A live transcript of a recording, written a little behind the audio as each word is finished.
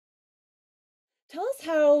Tell us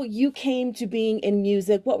how you came to being in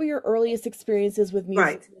music. What were your earliest experiences with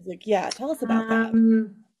Right. music? Yeah, tell us about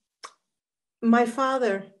that. My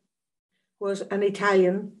father was an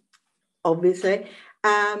Italian, obviously.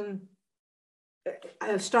 Um,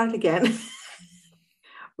 I'll start again.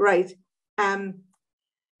 Right. Um,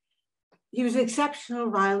 he was an exceptional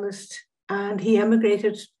violinist and he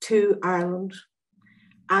emigrated to Ireland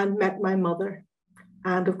and met my mother.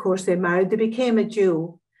 And of course, they married. They became a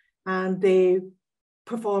duo and they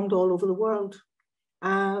performed all over the world.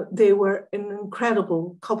 They were an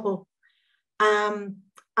incredible couple. Um,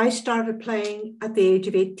 I started playing at the age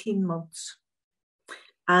of 18 months.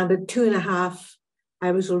 And at 2.5,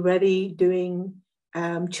 I was already doing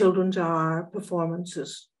children's hour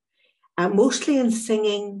performances, mostly in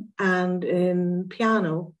singing and in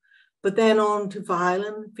piano, but then on to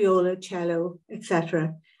violin, viola, cello,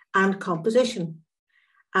 etc., and composition.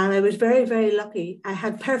 And I was very, very lucky. I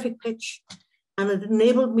had perfect pitch and it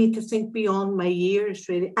enabled me to think beyond my years,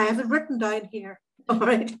 really. I have it written down here. All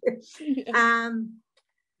right. Yeah. um,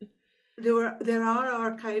 there are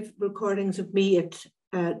archive recordings of me at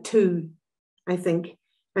 2, I think,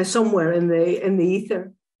 somewhere in the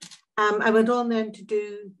ether. I went on then to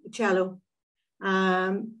do cello,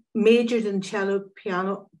 majored in cello,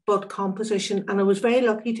 piano, but composition, and I was very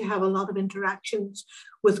lucky to have a lot of interactions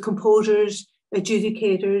with composers,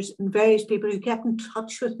 adjudicators, and various people who kept in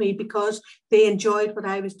touch with me because they enjoyed what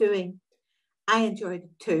I was doing. I enjoyed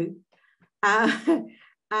it too. Uh,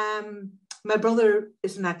 um, my brother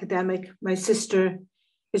is an academic. My sister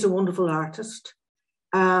is a wonderful artist.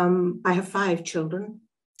 I have 5 children.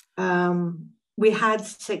 We had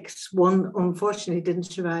 6. One unfortunately didn't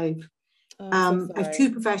survive. Oh, I'm so I have 2 sorry.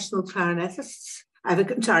 professional clarinetists.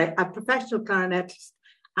 A professional clarinetist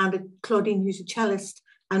and a Claudine who's a cellist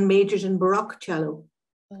and majors in Baroque cello.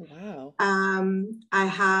 Oh, wow. I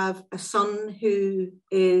have a son who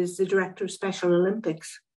is the director of Special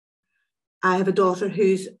Olympics. I have a daughter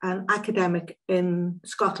who's an academic in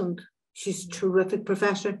Scotland. She's a terrific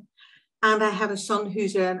professor. And I have a son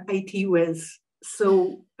who's an IT whiz.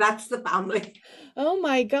 So that's the family. Oh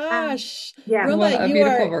my Um, gosh. yeah. Roma, What a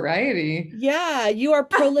beautiful variety. yeah, you are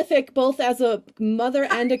prolific both as a mother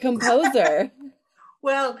and a composer.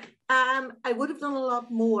 Well, I would have done a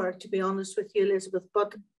lot more, to be honest with you, Elizabeth.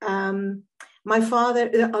 But my father,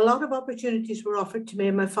 a lot of opportunities were offered to me,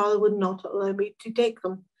 and my father would not allow me to take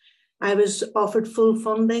them. I was offered full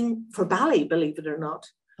funding for ballet, believe it or not.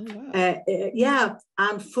 Oh, wow. Yeah,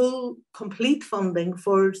 and full, complete funding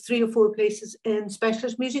for 3 or 4 places in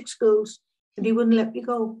specialist music schools, and he wouldn't let me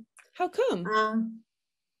go. How come?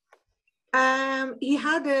 He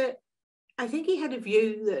had I think he had a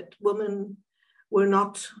view that women were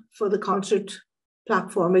not for the concert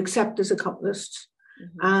platform except as accompanists,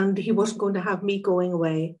 and he wasn't going to have me going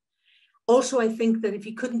away. Also, I think that if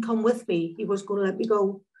he couldn't come with me, he was going to let me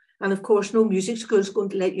go. And of course, no music school is going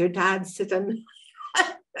to let your dad sit in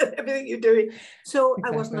everything you're doing. So I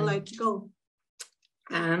wasn't Exactly. allowed to go.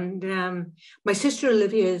 And my sister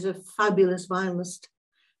Olivia is a fabulous violinist,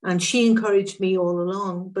 and she encouraged me all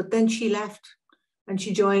along. But then she left and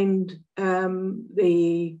she joined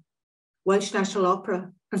the Welsh National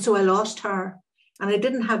Opera. And so I lost her and I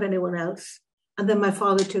didn't have anyone else. And then my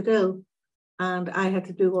father took ill and I had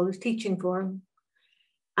to do all his teaching for him.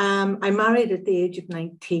 I married at the age of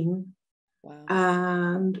 19. Wow.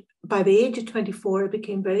 And by the age of 24, I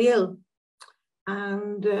became very ill.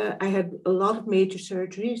 And I had a lot of major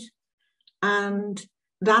surgeries. And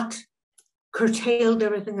that curtailed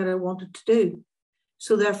everything that I wanted to do.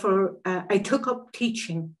 So therefore, I took up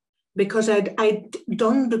teaching because I'd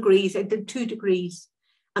done degrees. I did 2 degrees.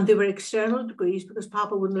 And they were external degrees because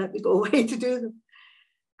Papa wouldn't let me go away to do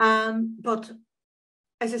them. But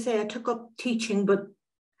as I say, I took up teaching, but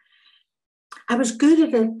I was good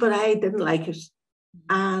at it, but I didn't like it.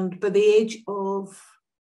 And by the age of,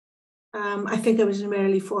 I think I was in my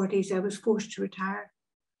early 40s, I was forced to retire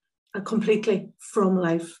completely from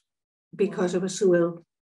life because I was so ill.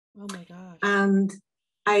 Oh my gosh. And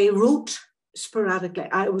I wrote sporadically.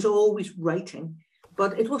 I was always writing,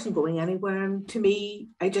 but it wasn't going anywhere. And to me,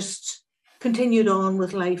 I just continued on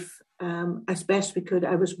with life as best we could.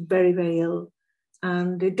 I was very, very ill,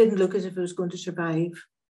 and it didn't look as if I was going to survive.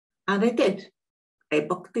 And I did. I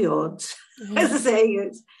bucked the odds, as the saying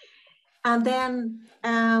is. And then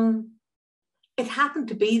it happened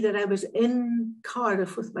to be that I was in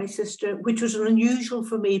Cardiff with my sister, which was unusual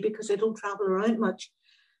for me because I don't travel around much.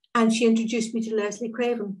 And she introduced me to Leslie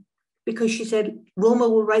Craven because she said, Roma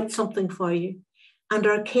will write something for you. And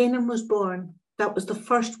Arcanum was born. That was the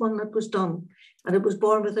first one that was done. And it was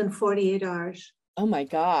born within 48 hours. Oh my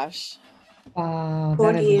gosh. Wow,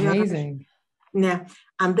 that is 48 hours. amazing. Yeah.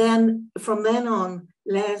 And then from then on,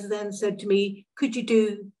 Les then said to me, could you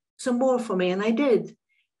do some more for me? And I did.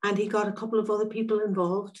 And he got a couple of other people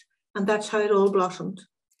involved. And that's how it all blossomed.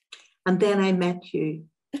 And then I met you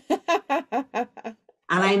and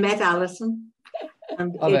I met Alison.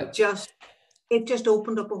 And Love it. it just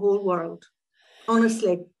opened up a whole world.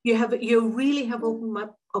 Honestly, you really have opened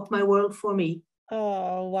up my world for me.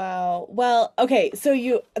 Oh, wow. Well, okay. So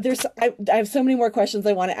I have so many more questions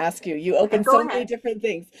I want to ask you. You opened Go so many ahead. different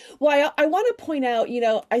things. Well, I want to point out,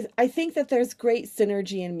 I think that there's great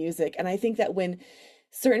synergy in music. And I think that when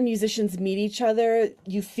certain musicians meet each other,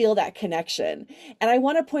 you feel that connection. And I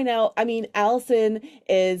want to point out, I mean, Allison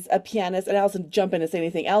is a pianist, and Allison, jump in and say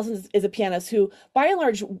anything. Allison is a pianist who, by and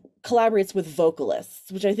large, collaborates with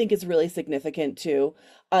vocalists, which I think is really significant to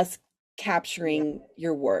us Yeah, capturing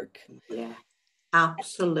your work. yeah,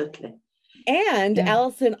 absolutely. And Yeah.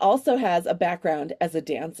 Allison also has a background as a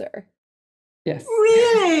dancer. Yes.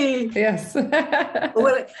 Really? Yes.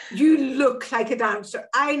 Well, you look like a dancer.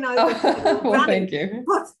 I know that you're Oh, old well, granny, thank you.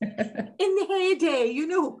 but in the heyday,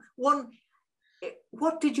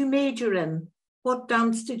 what did you major in? What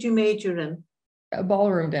dance did you major in?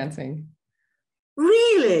 Ballroom dancing.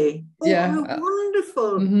 Really? Oh, Yeah. how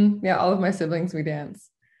wonderful. Yeah, all of my siblings, we dance.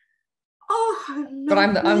 Oh, how But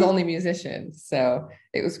I'm the lovely. only musician, so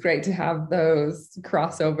it was great to have those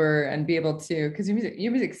crossover and be able to, because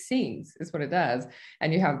your music sings is what it does,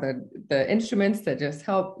 and you have the instruments that just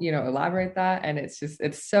help elaborate that, and it's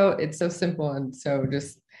so simple and so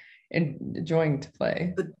just enjoying to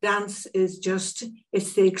play. But dance is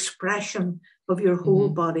it's the expression of your whole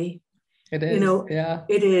Hmm. body. It You is, know, yeah.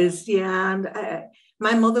 it is, yeah. And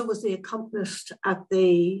my mother was the accompanist at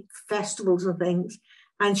the festivals and things,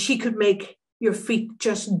 and she could make your feet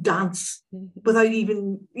just dance without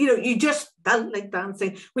even, you just felt like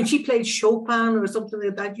dancing. When she played Chopin or something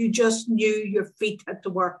like that, you just knew your feet had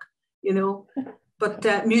to work, you know. But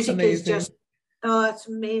music is Amazing. just, oh, it's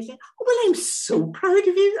amazing. Oh, well, I'm so proud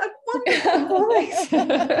of you. That's wonderful.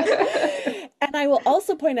 Thanks. And I will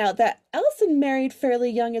also point out that Allison married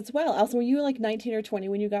fairly young as well. Allison, were you like 19 or 20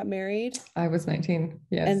 when you got married? I was 19. And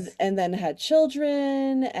Yes. and then had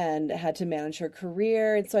children and had to manage her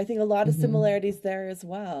career. And so I think a lot of Hmm. similarities there as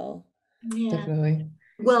well. Yeah. Definitely.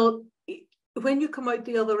 Well, when you come out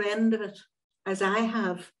the other end of it, as I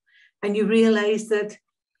have, and you realize that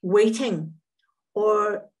waiting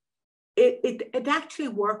or it actually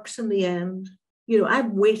works in the end.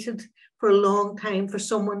 I've waited for a long time for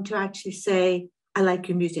someone to actually say, I like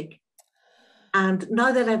your music. And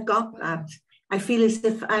now that I've got that, I feel as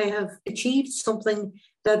if I have achieved something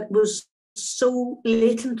that was so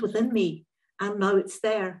latent within me, and now it's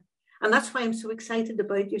there. And that's why I'm so excited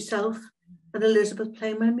about yourself and Elizabeth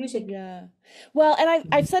playing my music. Yeah. Well, and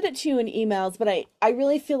I've said it to you in emails, but I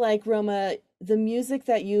really feel like Roma, the music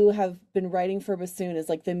that you have been writing for bassoon is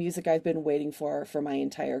like the music I've been waiting for my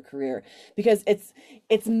entire career because it's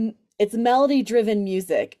it's melody driven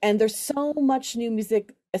music and there's so much new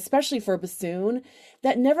music, especially for bassoon,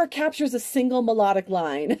 that never captures a single melodic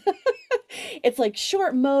line. It's like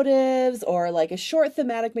short motives or like a short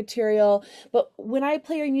thematic material, but when I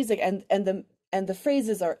play your music and the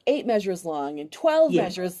phrases are 8 measures long and 12 Yeah,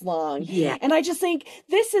 measures long. yeah. And I just think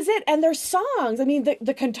this is it. And they're songs. I mean,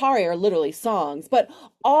 the cantare are literally songs, but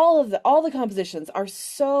all the compositions are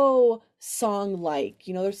so song-like.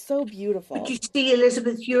 They're so But you beautiful. see,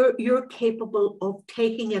 Elizabeth, you're capable of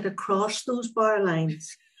taking it across those bar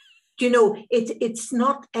lines. It's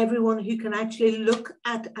not everyone who can actually look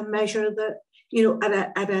at a measure that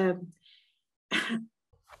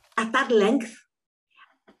at that length.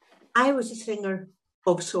 I was a singer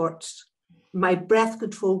of sorts. My breath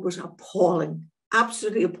control was appalling,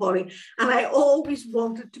 absolutely appalling, and I always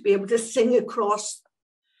wanted to be able to sing across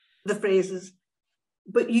the phrases.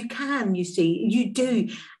 But you see, you do.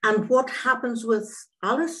 And what happens with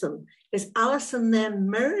Alison is Alison then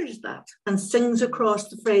mirrors that and sings across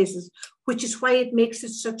the phrases, which is why it makes it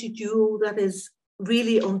such a duo that is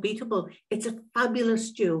really unbeatable. It's a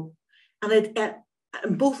fabulous duo. And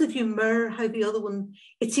both of you mirror how the other one,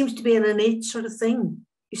 it seems to be an innate sort of thing.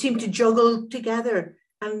 You seem to juggle together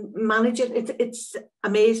and manage it. It's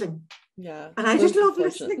amazing. Yeah. And I just Proof is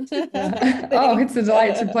love fortune. listening to it. Yeah. Oh, Thank it's a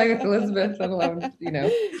delight to play with Elizabeth. I love.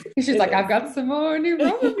 She's It like, I've got some more new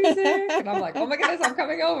Roma music. And I'm like, oh my is. goodness, I'm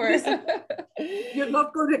coming over. You're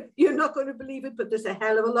not going to believe it, but there's a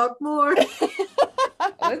hell of a lot more.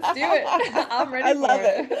 Let's do it. I'm I ready for love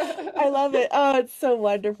it. I it. love it. Oh, it's so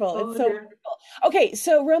wonderful. It's Oh so yeah. wonderful. Okay,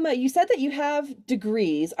 so Roma, you said that you have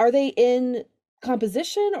degrees. Are they in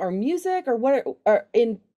composition or music or what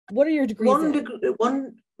are your degrees One in?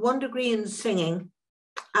 degree, one degree in singing,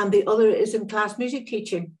 and the other is in class music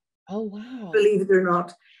teaching, Oh, wow. believe it or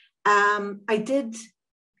not. I did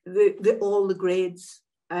all the grades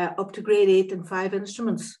up to grade 8 and 5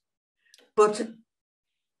 instruments. But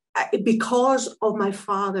because of my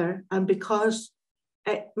father, and because,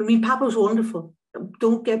 Papa was wonderful,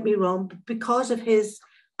 don't get me wrong, but because of his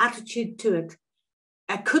attitude to it,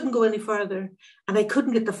 I couldn't go any further, and I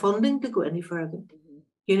couldn't get the funding to go any further,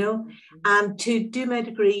 and to do my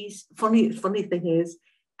degrees. Funny thing is,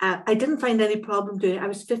 I didn't find any problem doing it. I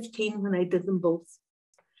was 15 when I did them both,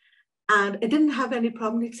 and I didn't have any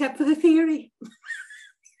problem except for the theory.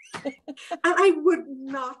 And I would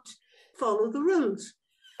not follow the rules.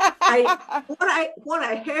 What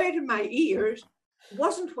I heard in my ears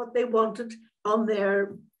wasn't what they wanted on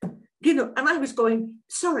their, and I was going,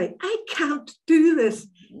 sorry, I can't do this.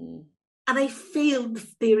 And I failed the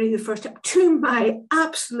theory the first time. I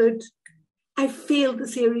failed the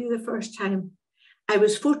theory the first time. I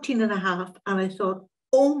was 14 and a half, and I thought,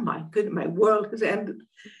 oh my goodness, my world has ended.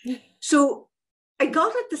 So I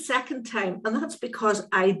got it the second time, and that's because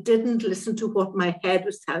I didn't listen to what my head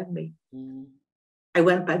was telling me. I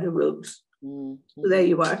went by the rules. So there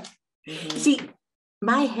you are. See,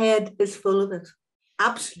 my head is full of it,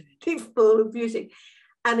 absolutely full of music.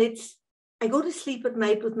 And I go to sleep at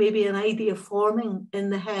night with maybe an idea forming in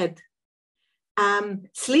the head,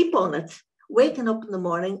 sleep on it, waking up in the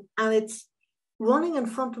morning, and it's running in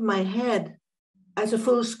front of my head as a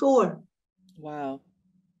full score. Wow.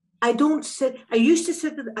 I don't sit, I used to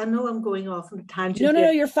sit, I know I'm going off on a tangent.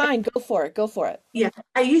 No, you're fine. Go for it. Yeah,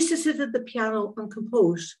 I used to sit at the piano and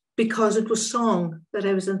compose because it was song that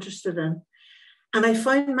I was interested in. And I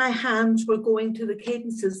found my hands were going to the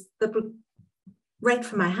cadences that were right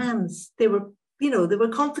for my hands. They were, they were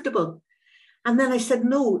comfortable. And then I said,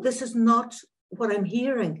 no, this is not what I'm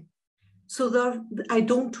hearing. So I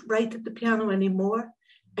don't write at the piano anymore.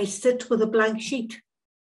 I sit with a blank sheet,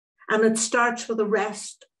 and it starts with a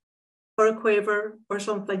rest or a quaver or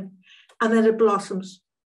something, and then it blossoms.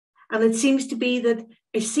 And it seems to be that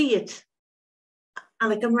I see it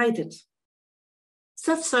and I can write it. Does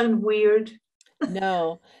that sound weird?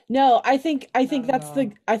 No, I think that's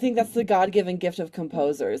the God-given gift of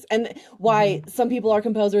composers, and why some people are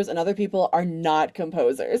composers and other people are not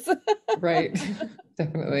composers. Right.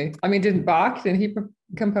 Definitely. I mean, didn't he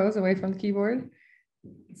compose away from the keyboard?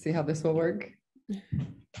 See how this will work.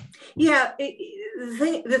 Yeah,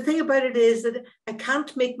 the thing about it is that I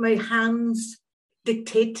can't make my hands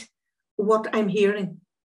dictate what I'm hearing.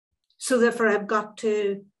 So therefore I've got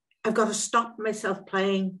to stop myself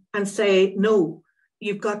playing and say, no,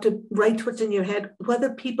 you've got to write what's in your head, whether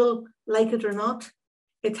people like it or not.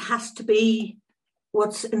 It has to be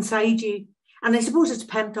what's inside you. And I suppose it's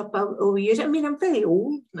pent up over years. I mean, I'm very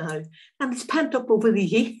old now, and it's pent up over the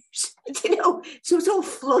years, so it's all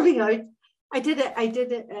flooding out. I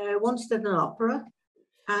once did an opera,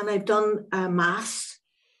 and I've done a mass,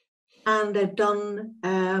 and I've done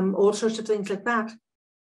all sorts of things like that,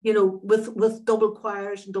 with double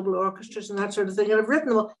choirs and double orchestras and that sort of thing. And I've written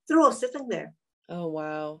them all. They're all sitting there. Oh,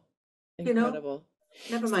 wow. Incredible.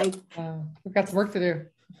 Never mind. We've got some work to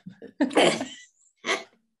do.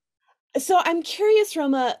 So I'm curious,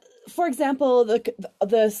 Roma, for example,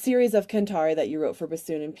 the series of cantari that you wrote for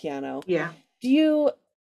bassoon and piano. Yeah. Do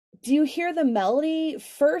you hear the melody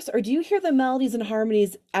first, or do you hear the melodies and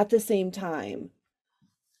harmonies at the same time?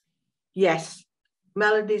 Yes.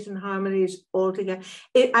 Melodies and harmonies all together.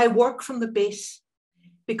 I work from the bass,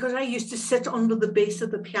 because I used to sit under the bass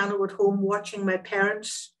of the piano at home watching my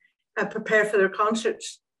parents prepare for their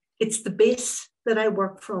concerts. It's the bass that I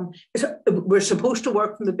work from. We're supposed to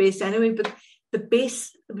work from the bass anyway, but the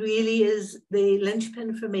bass really is the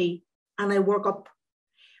linchpin for me, and I work up.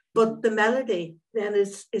 But the melody then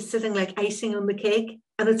is sitting like icing on the cake,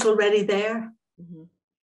 and it's already there. Mm-hmm.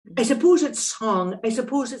 I suppose it's song. I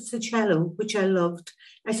suppose it's the cello, which I loved.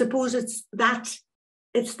 I suppose it's that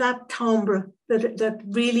timbre that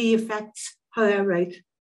really affects how I write.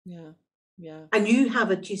 Yeah. And you have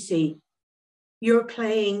it, you see. Your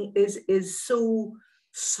playing is so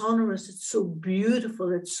sonorous, it's so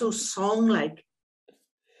beautiful, it's so song-like.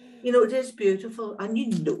 It is beautiful, and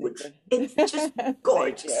it's just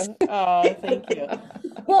gorgeous. Thank you. Oh, thank you.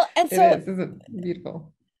 Well, and so isn't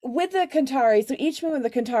beautiful. With the cantari, so each movement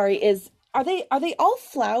of the cantari are they all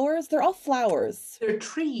flowers? They're all flowers. They're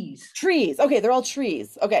trees. Trees. Okay, they're all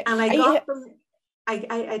trees. Okay. And I got them.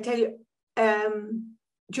 I tell you,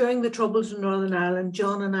 during the Troubles in Northern Ireland,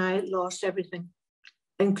 John and I lost everything,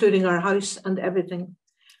 including our house and everything,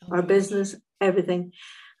 our business, everything.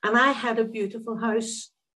 And I had a beautiful house,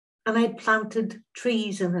 and I'd planted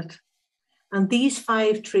trees in it. And these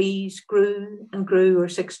 5 trees grew and grew, or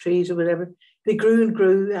 6 trees or whatever. They grew and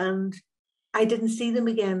grew, and I didn't see them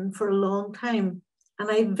again for a long time.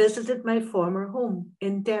 And I visited my former home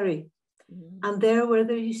in Derry. And there were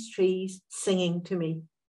these trees singing to me.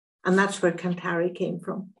 And that's where Cantare came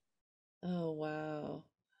from. Oh, wow.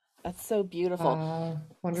 That's so beautiful.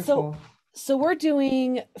 Wonderful. So we're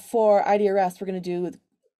doing, for IDRS, we're going to do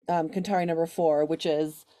Cantare number 4, which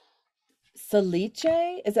is Salice.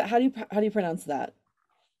 Is that, how do you pronounce that?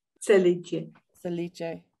 Salice.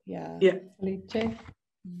 Salice. Yeah. Yeah. Salice.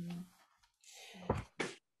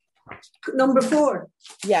 Number 4.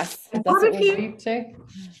 Yes. That's what here. Salice.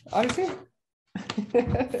 Odyssey. So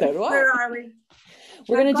do I. Where are we?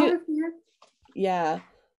 We're going to do, yeah.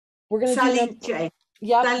 We're going to do Salice.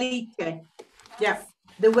 Yep. Salice. Yeah.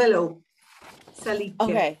 The willow. Salice.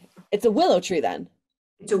 Okay. It's a willow tree then.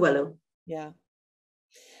 It's a willow. Yeah.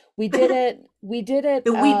 We did it.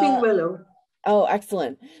 The weeping willow. Oh,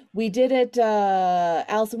 excellent. We did it,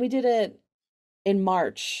 Allison, we did it in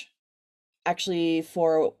March, actually,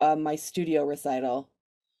 for my studio recital.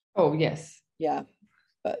 Oh, yes. Yeah.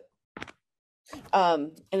 But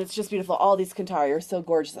and it's just beautiful. All these Cantare are so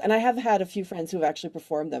gorgeous. And I have had a few friends who have actually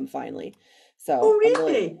performed them finally. So oh,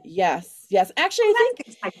 really? Yes. Actually,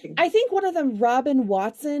 I think one of them, Robin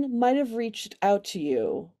Watson, might have reached out to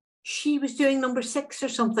you. She was doing number 6 or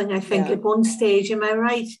something, I think, at one stage. Am I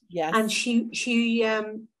right? Yes. And she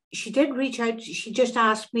did reach out. She just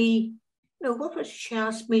asked me. No, what was she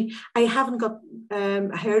asked me? I haven't got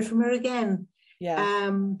heard from her again.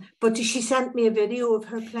 Yeah. But she sent me a video of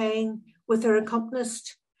her playing with her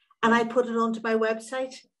accompanist, and I put it onto my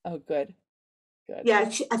website. Oh, good.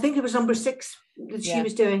 Yeah, I think it was number 6 that she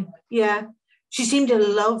was doing. Yeah, she seemed a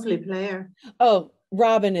lovely player. Oh,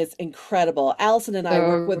 Robin is incredible. Allison and I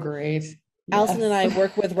work with great. Allison and I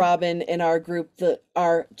work with Robin in our group,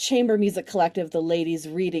 our chamber music collective, the Ladies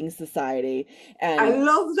Reading Society. And I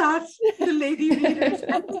love that, the lady readers.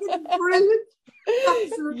 Brilliant,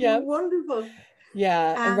 absolutely wonderful.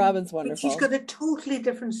 Yeah, and Robin's wonderful. She's got a totally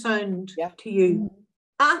different sound to you.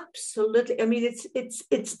 Absolutely. I mean,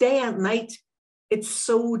 it's day and night. It's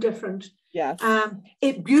so different. Yeah.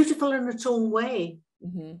 It's beautiful in its own way,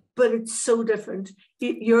 but it's so different.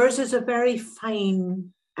 Yours is a very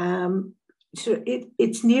fine. So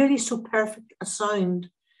it's nearly so perfect a sound.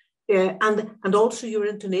 Yeah, and also your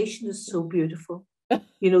intonation is so beautiful.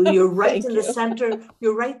 You know, you're right in the center.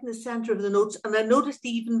 You're right in the center of the notes. And I noticed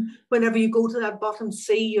even whenever you go to that bottom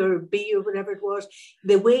C or B or whatever it was,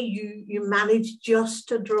 the way you managed just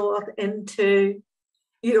to draw it into,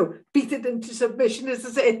 you know, beat it into submission, as I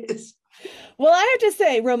say. Well, I have to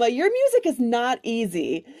say, Roma, your music is not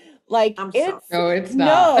easy. Like no, it's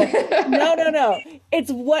not. No. It's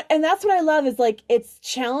and that's what I love is like it's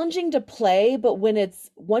challenging to play, but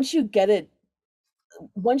once you do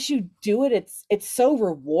it, it's so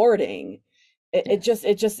rewarding.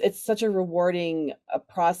 It's such a rewarding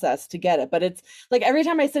process to get it. But it's like every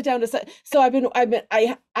time I sit down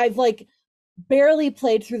I've like barely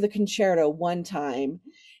played through the concerto one time.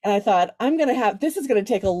 And I thought, this is going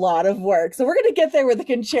to take a lot of work. So we're going to get there with the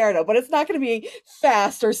concerto, but it's not going to be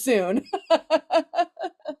fast or soon.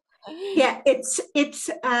 Yeah, it's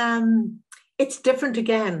different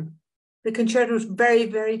again. The concerto is very,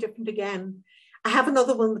 very different again. I have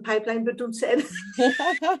another one in the pipeline, but don't say it.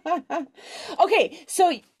 Okay, so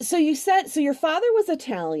you said your father was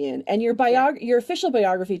Italian, and your official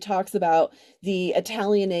biography talks about the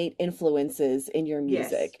Italianate influences in your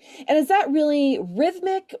music. Yes. And is that really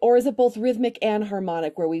rhythmic, or is it both rhythmic and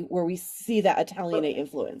harmonic, where we see that Italianate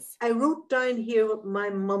influence? I wrote down here what my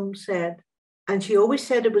mum said, and she always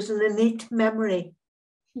said it was an innate memory.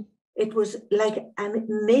 It was like an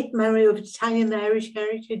innate memory of Italian and Irish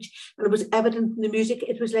heritage, and it was evident in the music.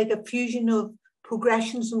 It was like a fusion of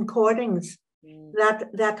progressions and chordings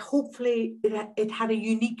that hopefully it had a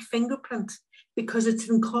unique fingerprint, because it's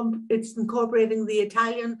incorporating the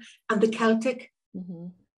Italian and the Celtic,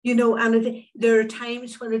 you know. And there are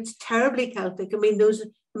times when it's terribly Celtic.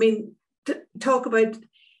 Talk about,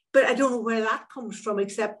 but I don't know where that comes from,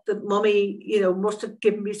 except that Mummy, you know, must have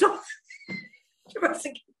given me some.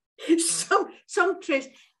 Some trace.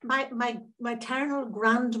 My maternal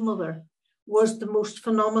grandmother was the most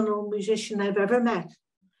phenomenal musician I've ever met.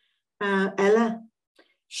 Ella,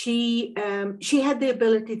 she had the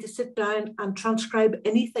ability to sit down and transcribe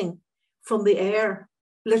anything from the air,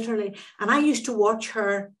 literally. And I used to watch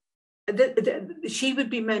her. She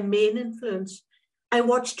would be my main influence. I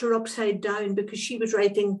watched her upside down because she was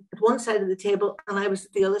writing at one side of the table and I was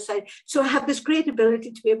at the other side. So I have this great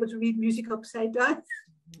ability to be able to read music upside down.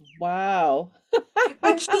 Wow.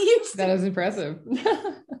 But she used That to, is impressive.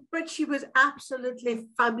 but she was absolutely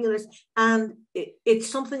fabulous. And it's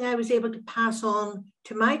something I was able to pass on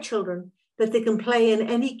to my children, that they can play in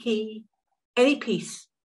any key, any piece.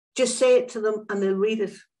 Just say it to them and they'll read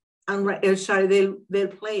it. And they'll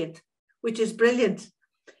play it, which is brilliant.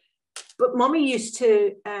 But Mummy used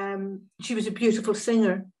to, she was a beautiful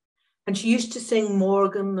singer, and she used to sing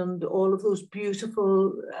Morgan and all of those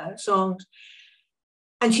beautiful songs.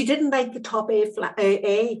 And she didn't like the top A flat,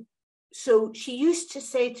 A. So she used to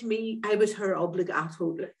say to me, I was her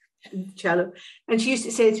obligato cello, and she used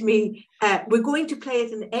to say to me, we're going to play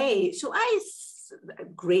it in A. So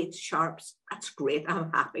great, sharps, that's great,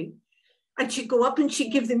 I'm happy. And she'd go up and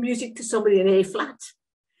she'd give the music to somebody in A flat.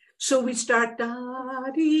 So we'd start,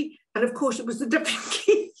 da-dee, and of course it was a different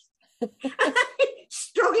key.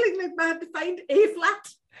 Struggling like mad to find A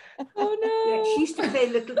flat. Oh no. Yeah, she used to play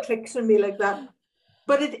little tricks on me like that.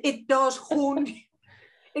 But it does hone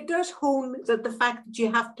that the fact that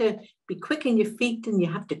you have to be quick on your feet, and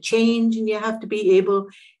you have to change, and you have to be able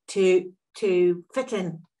to fit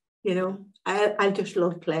in. You know, I just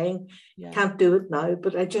love playing. Yeah. Can't do it now,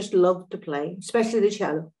 but I just love to play, especially the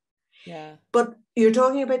cello. Yeah. But you're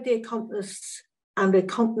talking about the accompanist and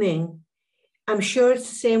accompanying. I'm sure it's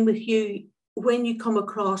the same with you when you come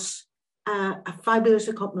across a fabulous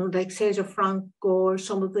accompaniment like Cesar Franco or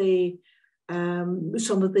some of the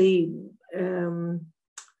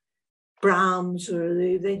Brahms, or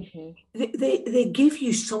they give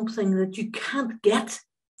you something that you can't get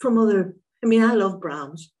from other. I mean, I love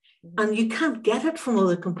Brahms, and you can't get it from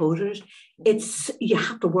other composers. You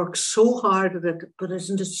have to work so hard at it, but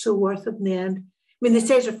isn't it so worth it in the end? I mean, the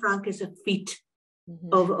Cesar Franco is a feat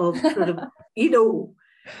of sort of, you know,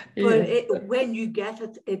 but when you get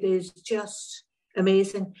it, it is just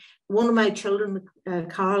amazing. One of my children,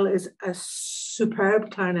 Carl, is a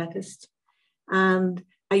superb clarinetist, and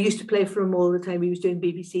I used to play for him all the time. He was doing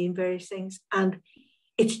BBC and various things, and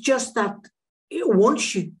it's just that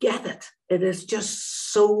once you get it, it is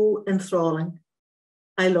just so enthralling.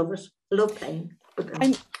 I love it. I love playing.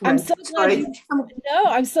 I'm so glad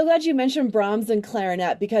I'm so glad you mentioned Brahms and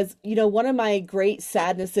clarinet, because one of my great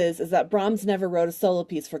sadnesses is that Brahms never wrote a solo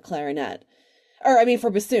piece for clarinet. Or I mean for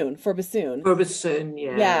bassoon.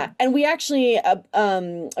 Yeah. Yeah, and we actually a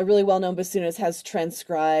really well-known bassoonist has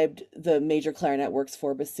transcribed the major clarinet works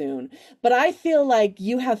for bassoon. But I feel like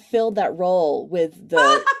you have filled that role with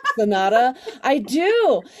the sonata. I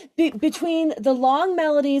do. Between the long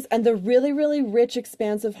melodies and the really, really rich,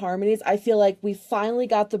 expansive harmonies, I feel like we finally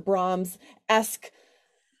got the Brahms-esque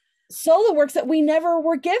solo works that we never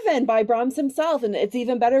were given by Brahms himself, and it's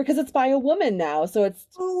even better because it's by a woman now, so it's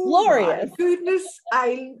glorious. My goodness,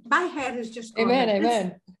 my head is just gone.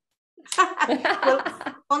 Amen. Well,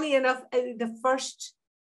 funny enough, the first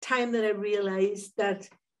time that I realized that,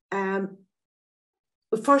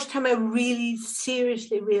 the first time I really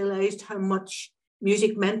seriously realized how much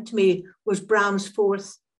music meant to me was Brahms'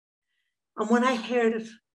 Fourth, and when I heard it,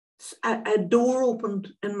 a door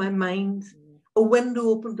opened in my mind. A window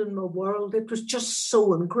opened in my world. It was just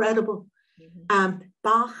so incredible.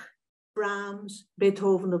 Bach, Brahms,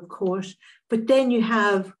 Beethoven, of course. But then you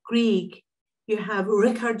have Grieg, you have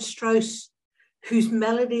Richard Strauss, whose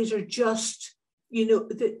melodies are just,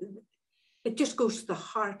 it just goes to the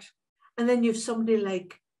heart. And then you have somebody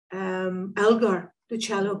like Elgar, the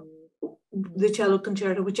cello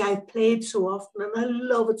concerto, which I've played so often, and I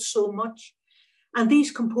love it so much. And these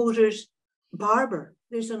composers, Barber,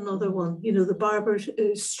 there's another one, the Barber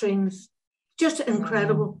strings, just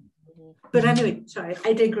incredible. But anyway, sorry,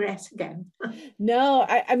 I digress again. No,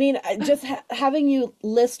 I mean, just having you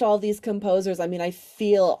list all these composers, I mean, I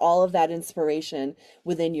feel all of that inspiration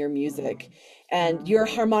within your music. And your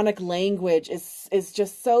harmonic language is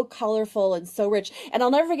just so colorful and so rich. And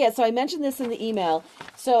I'll never forget, so I mentioned this in the email.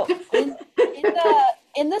 So in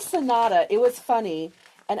the sonata, it was funny.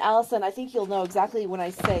 And Allison, I think you'll know exactly when I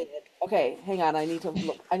say it. Okay, hang on. I need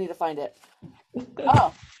to find it.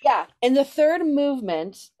 Oh, yeah. In the third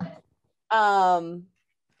movement,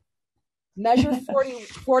 measure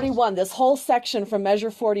 41, this whole section from measure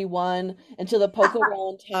 41 into the poco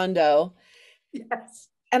rontando. Yes.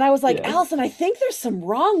 And I was like, Allison, I think there's some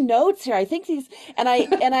wrong notes here. I think these, and I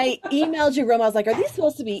emailed you, Roma. I was like, are these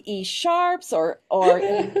supposed to be E sharps or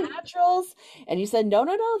E naturals? And you said,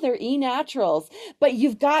 no, they're E naturals. But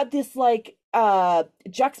you've got this like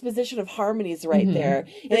juxtaposition of harmonies right there.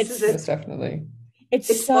 And it's definitely.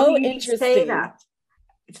 It's so interesting. Say that.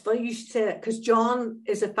 It's funny you should say that, because John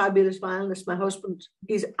is a fabulous violinist. My husband,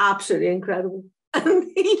 he's absolutely incredible. And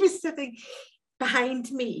he was sitting behind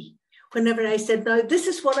me whenever I said, now, this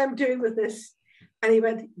is what I'm doing with this. And he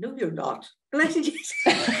went, no, you're not. And I said, yes,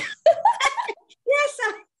 yes,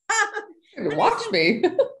 I am. And I Watch said, me.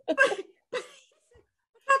 but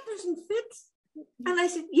that doesn't fit. And I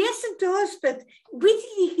said, yes, it does fit. Wait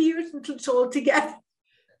till you hear it until it's all together.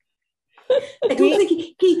 I don't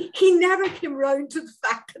think he never came round to the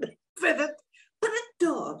fact that it fitted, but it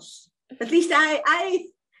does. At least I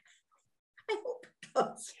hope it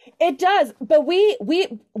does. It does, but we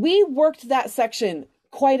worked that section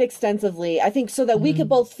quite extensively, I think, so that we could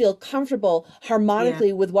both feel comfortable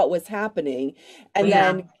harmonically with what was happening,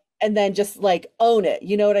 and then just like own it.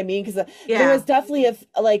 You know what I mean? Because there was definitely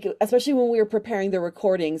like, especially when we were preparing the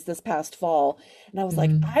recordings this past fall, and I was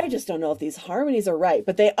like, I just don't know if these harmonies are right,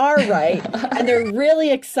 but they are right, and they're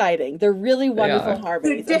really exciting. They're really wonderful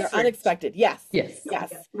harmonies, and they're unexpected. Yes.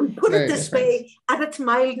 We put it this way: at its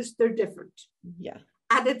mildest, they're different. Yeah.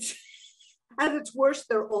 At its worst,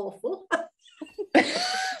 they're awful.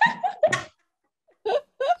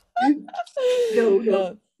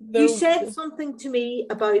 No. You said something to me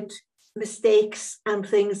about mistakes and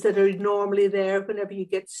things that are normally there whenever you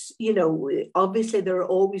get, obviously there are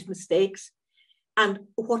always mistakes. And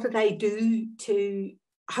what did I do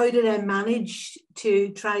how did I manage to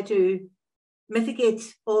try to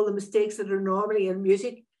mitigate all the mistakes that are normally in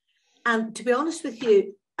music? And to be honest with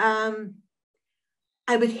you, I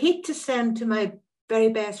would hate to send to my very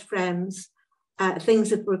best friends things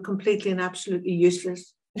that were completely and absolutely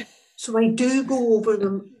useless. So I do go over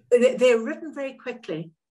them. They're written very quickly.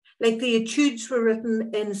 Like the etudes were written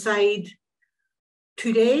inside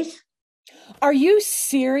 2 days. Are you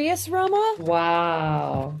serious, Roma?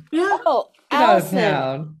 Wow. Yeah. Oh,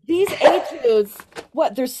 Allison, these etudes,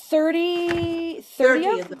 what, there's 30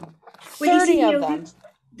 of them? 30 of them.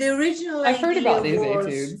 The original I've heard about these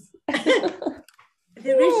etudes.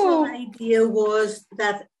 The original idea was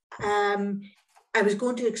that I was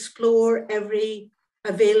going to explore every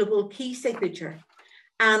available key signature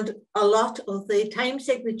and a lot of the time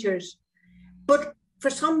signatures. But for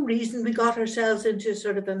some reason, we got ourselves into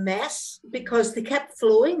sort of a mess because they kept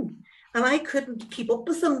flowing and I couldn't keep up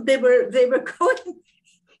with them. They were going,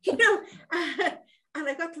 and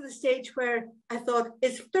I got to the stage where I thought,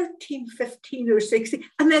 it's 13, 15 or 16.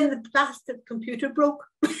 And then the plastic computer broke.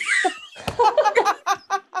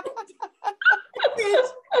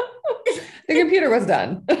 The computer was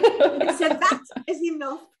done. It said, that is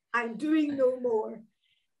enough. I'm doing no more.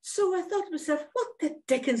 So I thought to myself, what the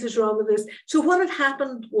dickens is wrong with this? So what had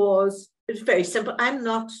happened was, it was very simple. I'm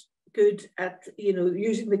not good at,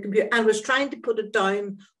 using the computer. I was trying to put it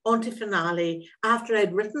down onto Finale after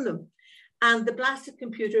I'd written them. And the blasted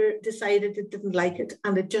computer decided it didn't like it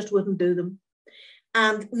and it just wouldn't do them.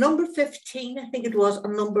 And number 15, I think it was,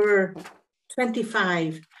 and number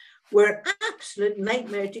 25 were an absolute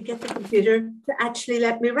nightmare to get the computer to actually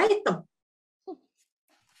let me write them.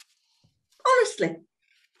 Honestly.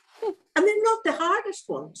 And they're not the hardest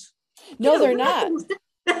ones. No, they're not.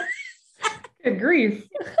 Good grief.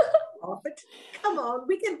 Come on,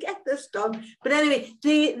 we can get this done. But anyway,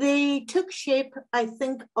 they took shape, I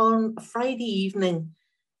think, on a Friday evening.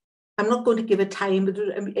 I'm not going to give a time, but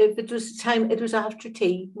if it was time, it was after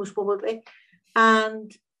tea, most probably.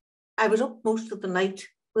 And I was up most of the night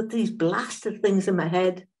with these blasted things in my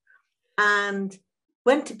head and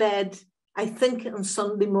went to bed, I think, on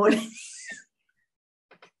Sunday morning.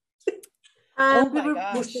 And we were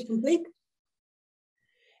mostly complete.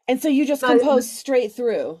 And so you just composed straight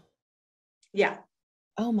through? Yeah.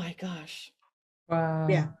 Oh my gosh. Wow.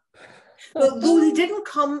 Yeah. Well, though they didn't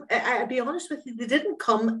come, I'll be honest with you, they didn't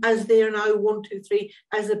come as they are now 1, 2, 3,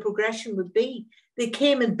 as the progression would be. They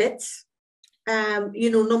came in bits. The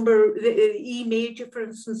E major, for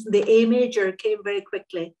instance, the A major came very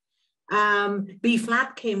quickly. B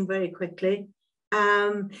flat came very quickly.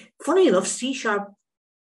 Funny enough, C sharp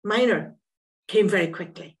minor came very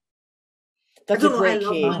quickly. That's a great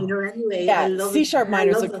key. Minor anyway. Yeah, C sharp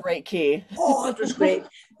minor is a great key. Oh, it was great.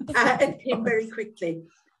 It came very quickly.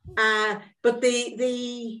 But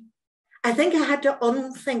I think I had to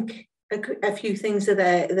unthink a few things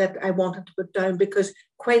that I wanted to put down because,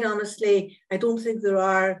 quite honestly, I don't think there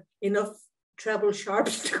are enough treble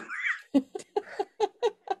sharps to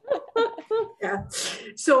yeah.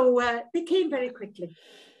 So they came very quickly.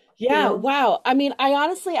 Yeah, wow. I mean, I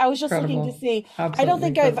was just looking to see. Absolutely, I don't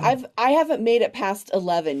think I haven't made it past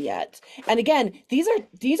 11 yet. And again, these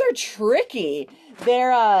are tricky.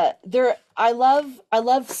 I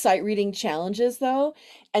love sight reading challenges though.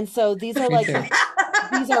 And so these are like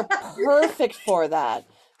these are perfect for that.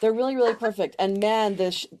 They're really, really perfect. And man,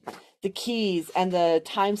 the keys and the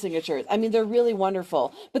time signatures, I mean, they're really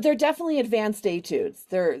wonderful, but they're definitely advanced etudes.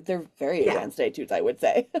 They're very advanced etudes, I would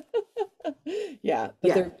say. Yeah, but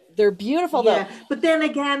Yeah, they're beautiful though. yeah. But then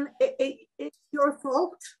again, it's your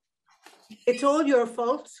fault. It's all your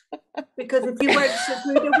fault because if you weren't so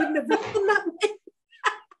good, I wouldn't have written that way.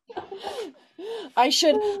 I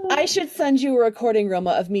should send you a recording,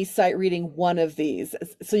 Roma, of me sight reading one of these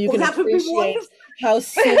so you Oh, can that would be appreciate wonderful. how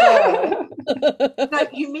slow. Now,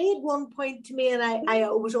 you made one point to me, and I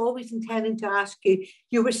was always intending to ask you.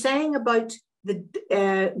 You were saying about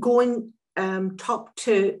the going top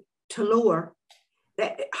to lower,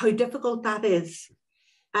 how difficult that is.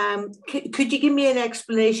 Could you give me an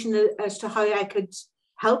explanation as to how I could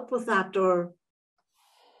help with that, or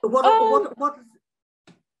Um, what?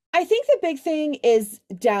 I think the big thing is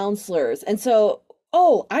down slurs. And so,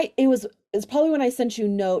 it's probably when I sent you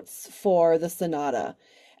notes for the sonata.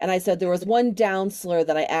 And I said there was one down slur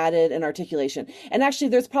that I added in articulation. And actually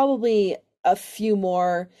there's probably a few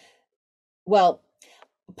more. Well,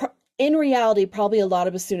 in reality, probably a lot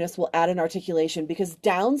of bassoonists will add an articulation because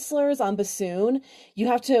down slurs on bassoon,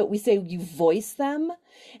 we say you voice them.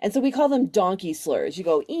 And so we call them donkey slurs. You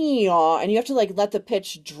go, ee-yaw, and you have to like let the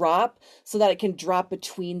pitch drop so that it can drop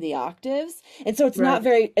between the octaves. And so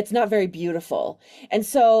Right. it's not very beautiful. And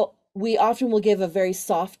so we often will give a very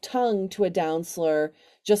soft tongue to a down slur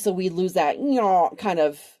just so we lose that ee-yaw kind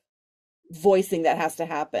of voicing that has to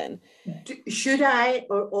happen. Should I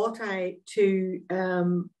or ought I to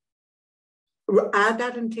add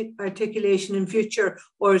that articulation in future,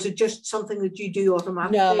 or is it just something that you do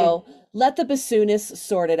automatically? No, let the bassoonists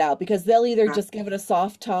sort it out because they'll either Right. just give it a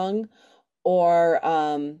soft tongue or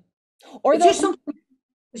It's they'll just something.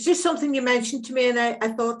 It's just something you mentioned to me, and I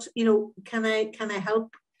thought, can I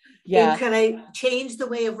help? yeah. Can I change the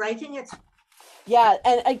way of writing it? Yeah,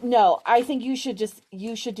 and no, I think you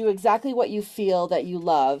should do exactly what you feel that you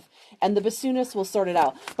love and the bassoonist will sort it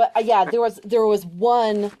out. But yeah, there was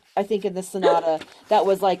one I think in the sonata that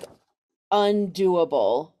was like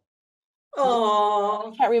undoable. I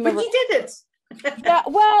Oh, can't but remember. you did it. Yeah,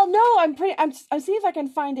 well, no, I'm seeing if I can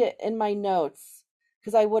find it in my notes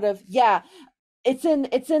because I would have. Yeah, it's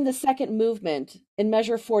in the second movement in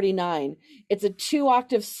measure 49. It's a two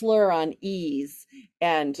octave slur on E's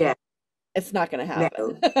and Yeah, it's not going to no.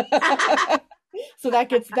 happen. So that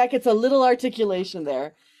gets a little articulation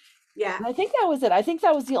there. Yeah, And I think that was it. I think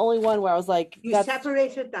that was the only one where I was like, you that's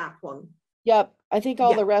separated that one. yep. I think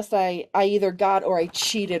all Yeah. the rest I either got or I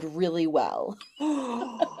cheated really well.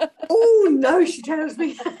 Oh no, she tells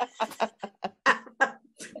me.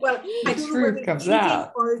 Well, The I don't know whether truth it's comes cheating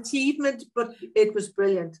out. or achievement, but it was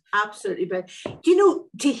brilliant. Absolutely brilliant. Do you know,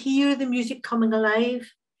 to hear the music coming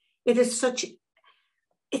alive, it is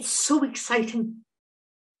it's so exciting.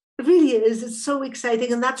 It really is. It's so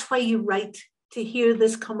exciting. And that's why you write, to hear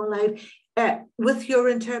this come alive with your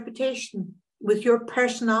interpretation, with your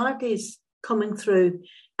personalities coming through.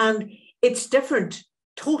 And it's different,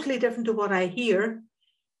 totally different to what I hear,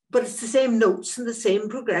 but it's the same notes and the same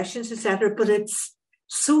progressions, etc. But it's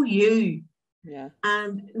so you. Yeah.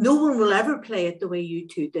 And no one will ever play it the way you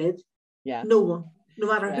two did. Yeah. No one, no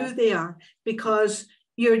matter Yeah. who they are, because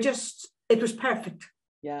it was perfect.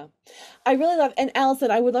 Yeah. I really love, and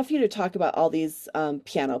Allison, I would love for you to talk about all these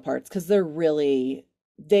piano parts because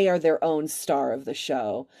they are their own star of the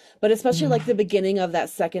show. But especially like the beginning of that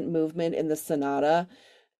second movement in the sonata.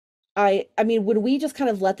 I mean, when we just kind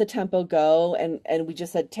of let the tempo go and we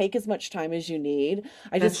just said take as much time as you need,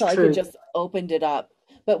 I just That's felt like it true. just opened it up.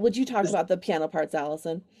 But would you talk about the piano parts,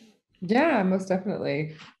 Allison? Yeah, most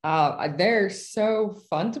definitely. They're so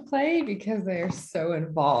fun to play because they're so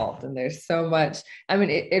involved and there's so much. I mean,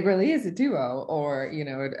 it really is a duo or, a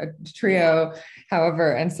Yeah, trio,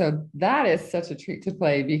 however. And so that is such a treat to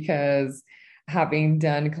play because having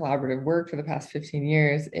done collaborative work for the past 15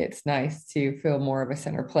 years, it's nice to feel more of a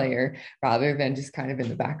center player rather than just kind of in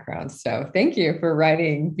the background. So thank you for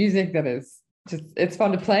writing music that is just, it's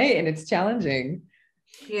fun to play and it's challenging.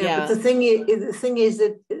 yeah. But Yeah. the thing is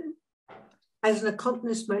that as an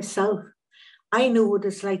accompanist myself, I know what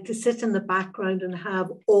it's like to sit in the background and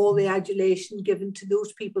have all the adulation given to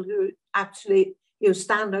those people who actually,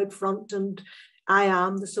 stand out front and I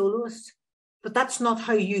am the soloist. But that's not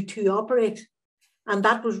how you two operate. And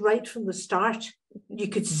that was right from the start. You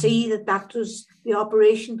could see that was the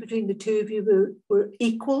operation between the two of you were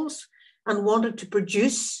equals and wanted to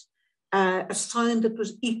produce a sound that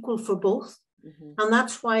was equal for both. Mhm. And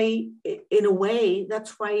that's why, in a way,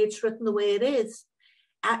 that's why it's written the way it is.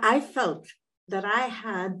 I felt that I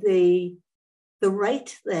had the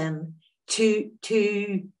right then to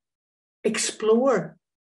explore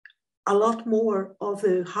a lot more of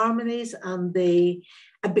the harmonies and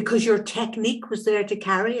because your technique was there to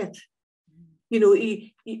carry it.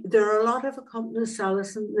 there are a lot of accomplishments,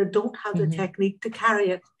 Alison, that don't have the technique to carry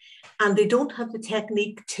it, and they don't have the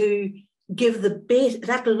technique to give the base,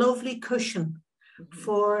 that lovely cushion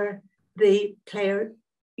for the player,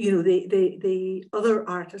 the other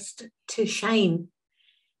artist to shine.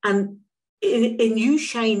 And in you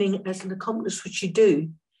shining as an accomplice, which you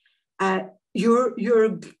do,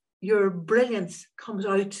 your brilliance comes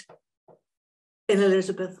out in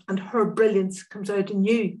Elizabeth, and her brilliance comes out in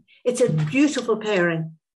you. It's a beautiful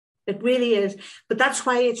pairing. It really is. But that's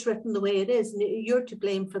why it's written the way it is. And you're to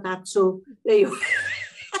blame for that. So there you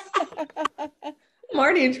I'm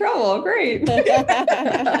already in trouble. Great.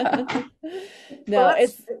 No,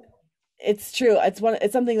 it's true.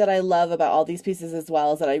 It's something that I love about all these pieces as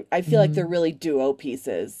well, is that I feel like they're really duo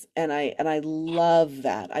pieces. And I love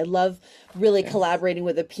that. I love really collaborating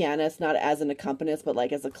with a pianist, not as an accompanist, but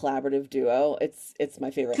like as a collaborative duo. It's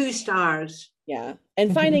my favorite. 2 stars. Yeah.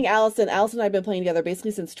 And finding Allison and I have been playing together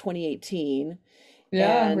basically since 2018.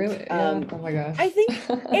 Yeah, And, really. Yeah. Oh my gosh. I think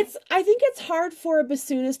it's hard for a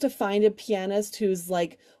bassoonist to find a pianist who's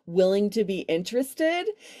like willing to be interested.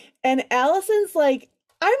 And Allison's like,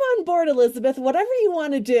 I'm on board, Elizabeth, whatever you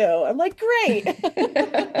want to do. I'm like, great.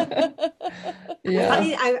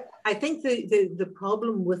 Yeah. I think the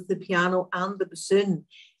problem with the piano and the bassoon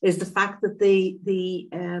is the fact that the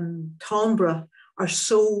timbre are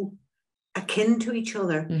so akin to each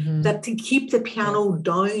other that to keep the piano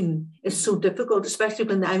down is so difficult, especially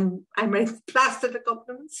when I'm writing blasted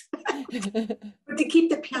accompaniments. But to keep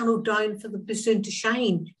the piano down for the bassoon to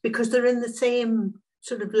shine, because they're in the same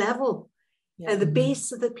sort of level. The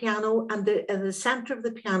bass of the piano and the center of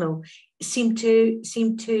the piano seem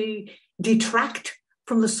to detract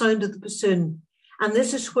from the sound of the bassoon, and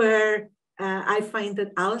this is where I find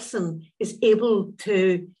that Alison is able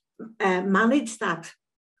to manage that,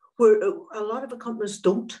 where a lot of accompanists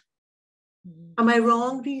don't. Am I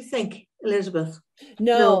wrong? Do you think, Elizabeth?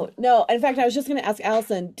 No. In fact, I was just going to ask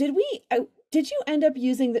Alison, did you end up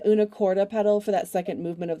using the una corda pedal for that second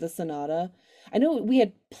movement of the sonata? I know we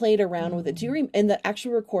had played around with it. Do you in the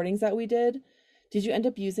actual recordings that we did you end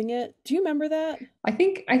up using it? Do you remember that? I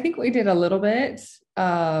think we did a little bit,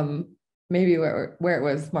 maybe where it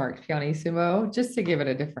was marked pianissimo, just to give it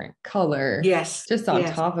a different color. Yes. Just on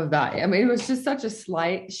top of that. I mean, it was just such a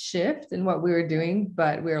slight shift in what we were doing,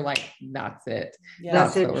 but we were like, that's it. Yeah.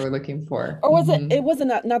 That's what we're looking for. Or was it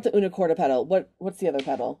wasn't not the una corda pedal. What's the other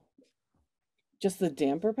pedal? Just the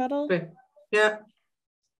damper pedal? Yeah.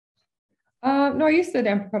 No, I use the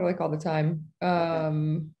damper pedal like all the time.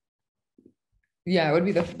 Yeah, it would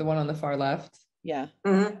be the one on the far left. Yeah.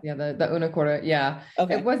 Yeah, the una corda. Yeah.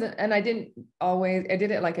 Okay. It wasn't, and I did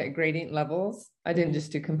it like at gradient levels. I didn't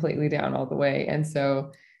just do completely down all the way. And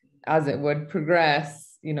so as it would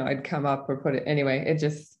progress, I'd come up or put it anyway. It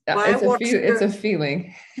just, it's a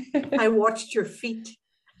feeling. I watched your feet.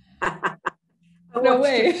 No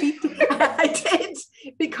way. I did,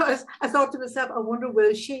 because I thought to myself, I wonder,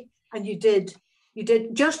 will she? And you did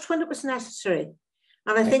just when it was necessary.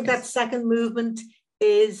 And I think that second movement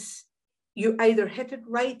is, you either hit it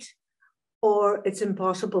right or it's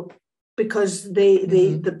impossible, because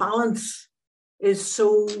the balance is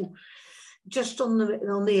so just on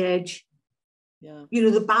the edge. Yeah.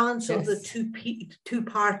 The balance of the two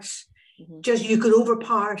parts, just you could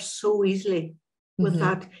overpower so easily with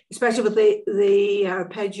that, especially with the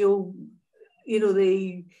arpeggio,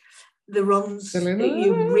 the runs.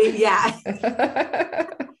 Yeah.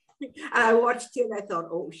 And I watched it and I thought,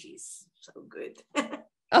 oh, she's so good.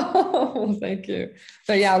 Oh, thank you.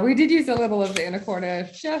 So yeah, we did use a little of the una corda.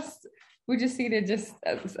 We just needed just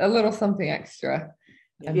a little something extra.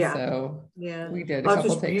 And so we did a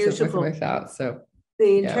couple takes with and without. So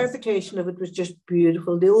the interpretation of it was just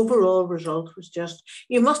beautiful. The overall result was just,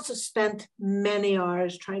 you must have spent many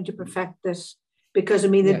hours trying to perfect this, because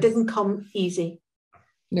it didn't come easy.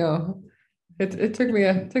 No, it took me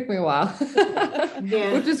a while,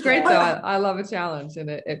 which is great though. I love a challenge, and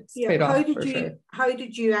it's paid off for sure. How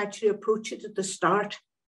did you actually approach it at the start?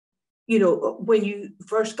 When you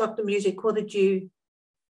first got the music, what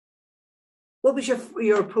was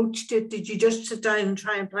your approach to it? Did you just sit down and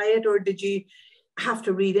try and play it, or did you have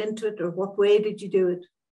to read into it, or what way did you do it?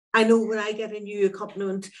 I know when I get a new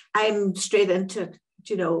accompaniment, I'm straight into it,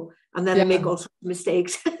 and then I make all sorts of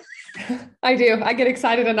mistakes. I do. I get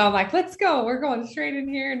excited and I'm like, let's go. We're going straight in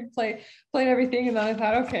here and playing everything. And then I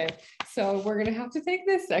thought, okay, so we're going to have to take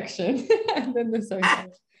this section and then this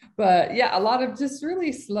section. But yeah, a lot of just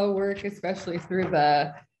really slow work, especially through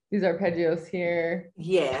these arpeggios here.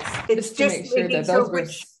 Yes. It's just to make sure that those were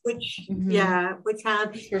which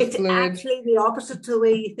hand. It's fluid. Actually the opposite to the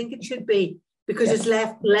way you think it should be, because it's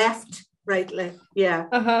left rightly. Yeah.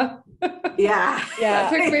 Uh-huh. Yeah.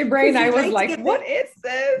 That took my brain. I was like, Get what is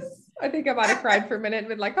this? I think I might have cried for a minute and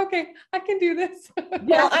been like, okay, I can do this.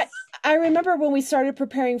 Well, I remember when we started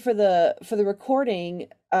preparing for the recording,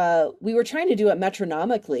 we were trying to do it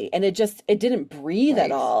metronomically, and it didn't breathe at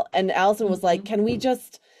Right. all. And Allison was like, "Can we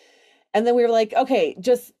just?" And then we were like, "Okay,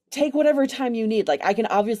 just take whatever time you need. Like I can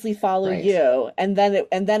obviously follow Right. you." And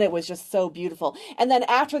then it was just so beautiful. And then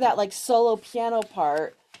after that, like solo piano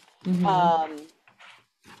part, Mhm.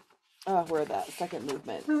 where that second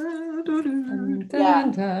movement. Dun,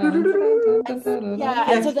 Yeah. dun, dun, dun, dun, dun, dun, dun, Yeah, dun.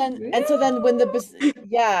 and so then when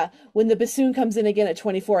the bassoon comes in again at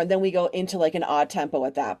 24, and then we go into like an odd tempo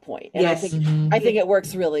at that point. And Yes. I think it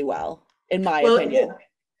works really well, in my Well, opinion.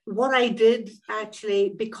 what I did actually,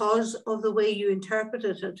 because of the way you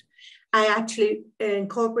interpreted it, I actually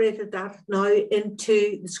incorporated that now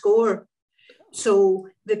into the score. So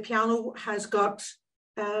the piano has got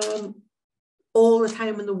all the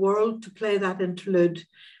time in the world to play that interlude,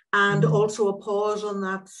 and also a pause on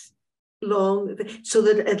that long, so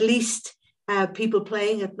that at least people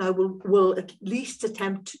playing it now will at least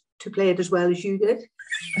attempt to play it as well as you did.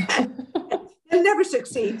 They'll never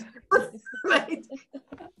succeed. Right.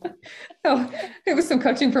 Oh, it was some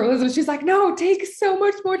coaching from Elizabeth. She's like, no, take so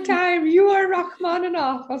much more time. You are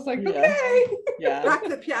Rachmaninoff. I was like, okay. Yeah. Back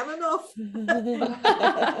the piano off.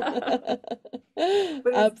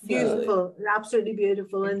 But it's Absolutely. beautiful, absolutely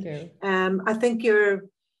beautiful. Thank And I think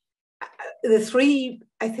the three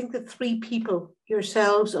people,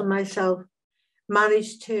 yourselves and myself,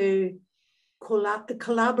 managed to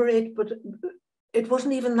collaborate, but it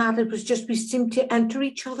wasn't even that. It was just we seemed to enter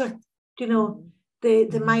each other. You know,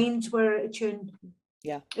 the minds were attuned.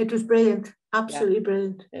 Yeah. It was brilliant. Absolutely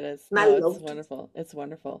brilliant. It is. And I No, it's loved it. wonderful. It's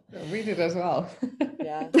wonderful. We did as well.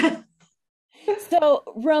 Yeah. So,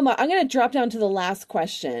 Roma, I'm going to drop down to the last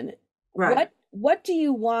question. Right. What do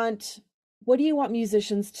you want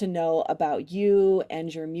musicians to know about you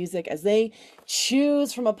and your music as they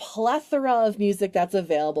choose from a plethora of music that's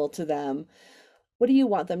available to them? What do you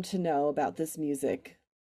want them to know about this music?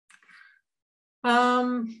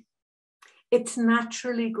 It's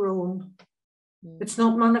naturally grown. It's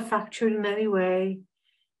not manufactured in any way.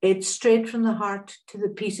 It's straight from the heart to the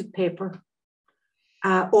piece of paper.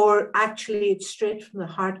 Or actually, it's straight from the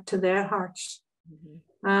heart to their hearts.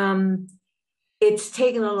 It's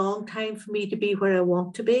taken a long time for me to be where I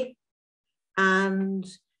want to be. And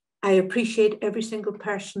I appreciate every single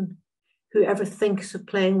person who ever thinks of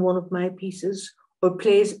playing one of my pieces or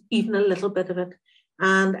plays even a little bit of it.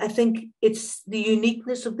 And I think it's the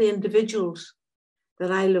uniqueness of the individuals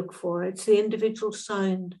that I look for. It's the individual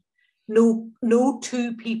sound. No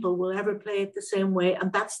two people will ever play it the same way.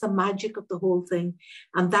 And that's the magic of the whole thing.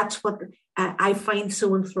 And that's what I find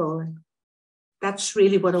so enthralling. That's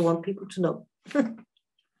really what I want people to know.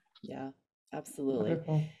 Yeah, absolutely.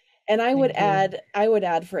 Wonderful. And I would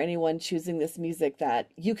add for anyone choosing this music that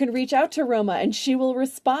you can reach out to Roma and she will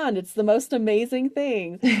respond. It's the most amazing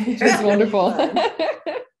thing. It's wonderful.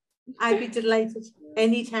 I'd be delighted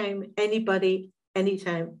anytime, anybody,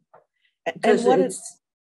 anytime. And I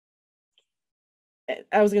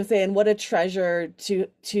was going to say, and what a treasure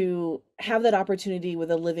to have that opportunity with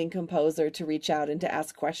a living composer to reach out and to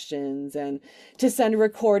ask questions and to send a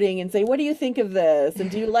recording and say, what do you think of this? And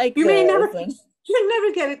do you like this? You'll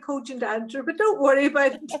never get a cogent answer, but don't worry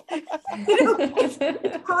about it.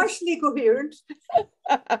 It's partially coherent.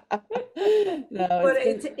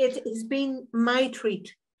 It has been my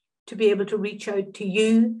treat to be able to reach out to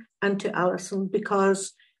you and to Alison,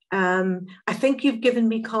 because I think you've given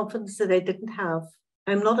me confidence that I didn't have.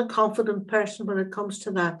 I'm not a confident person when it comes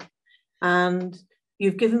to that. And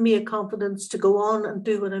you've given me a confidence to go on and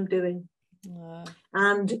do what I'm doing.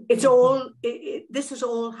 And it's this has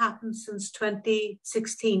all happened since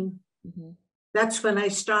 2016. That's when I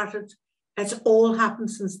started. It's all happened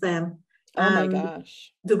since then. Oh my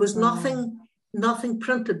gosh. There was nothing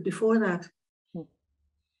printed before that.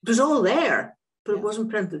 It was all there, but it wasn't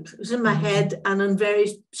printed. It was in my head and in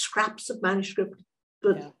various scraps of manuscript.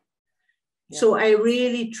 But so I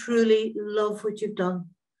really, truly love what you've done.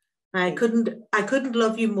 I couldn't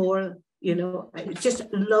love you more. You know, I just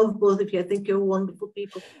love both of you. I think you're wonderful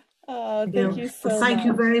people. Oh, thank you so much. Thank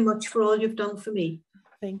you very much for all you've done for me.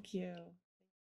 Thank you.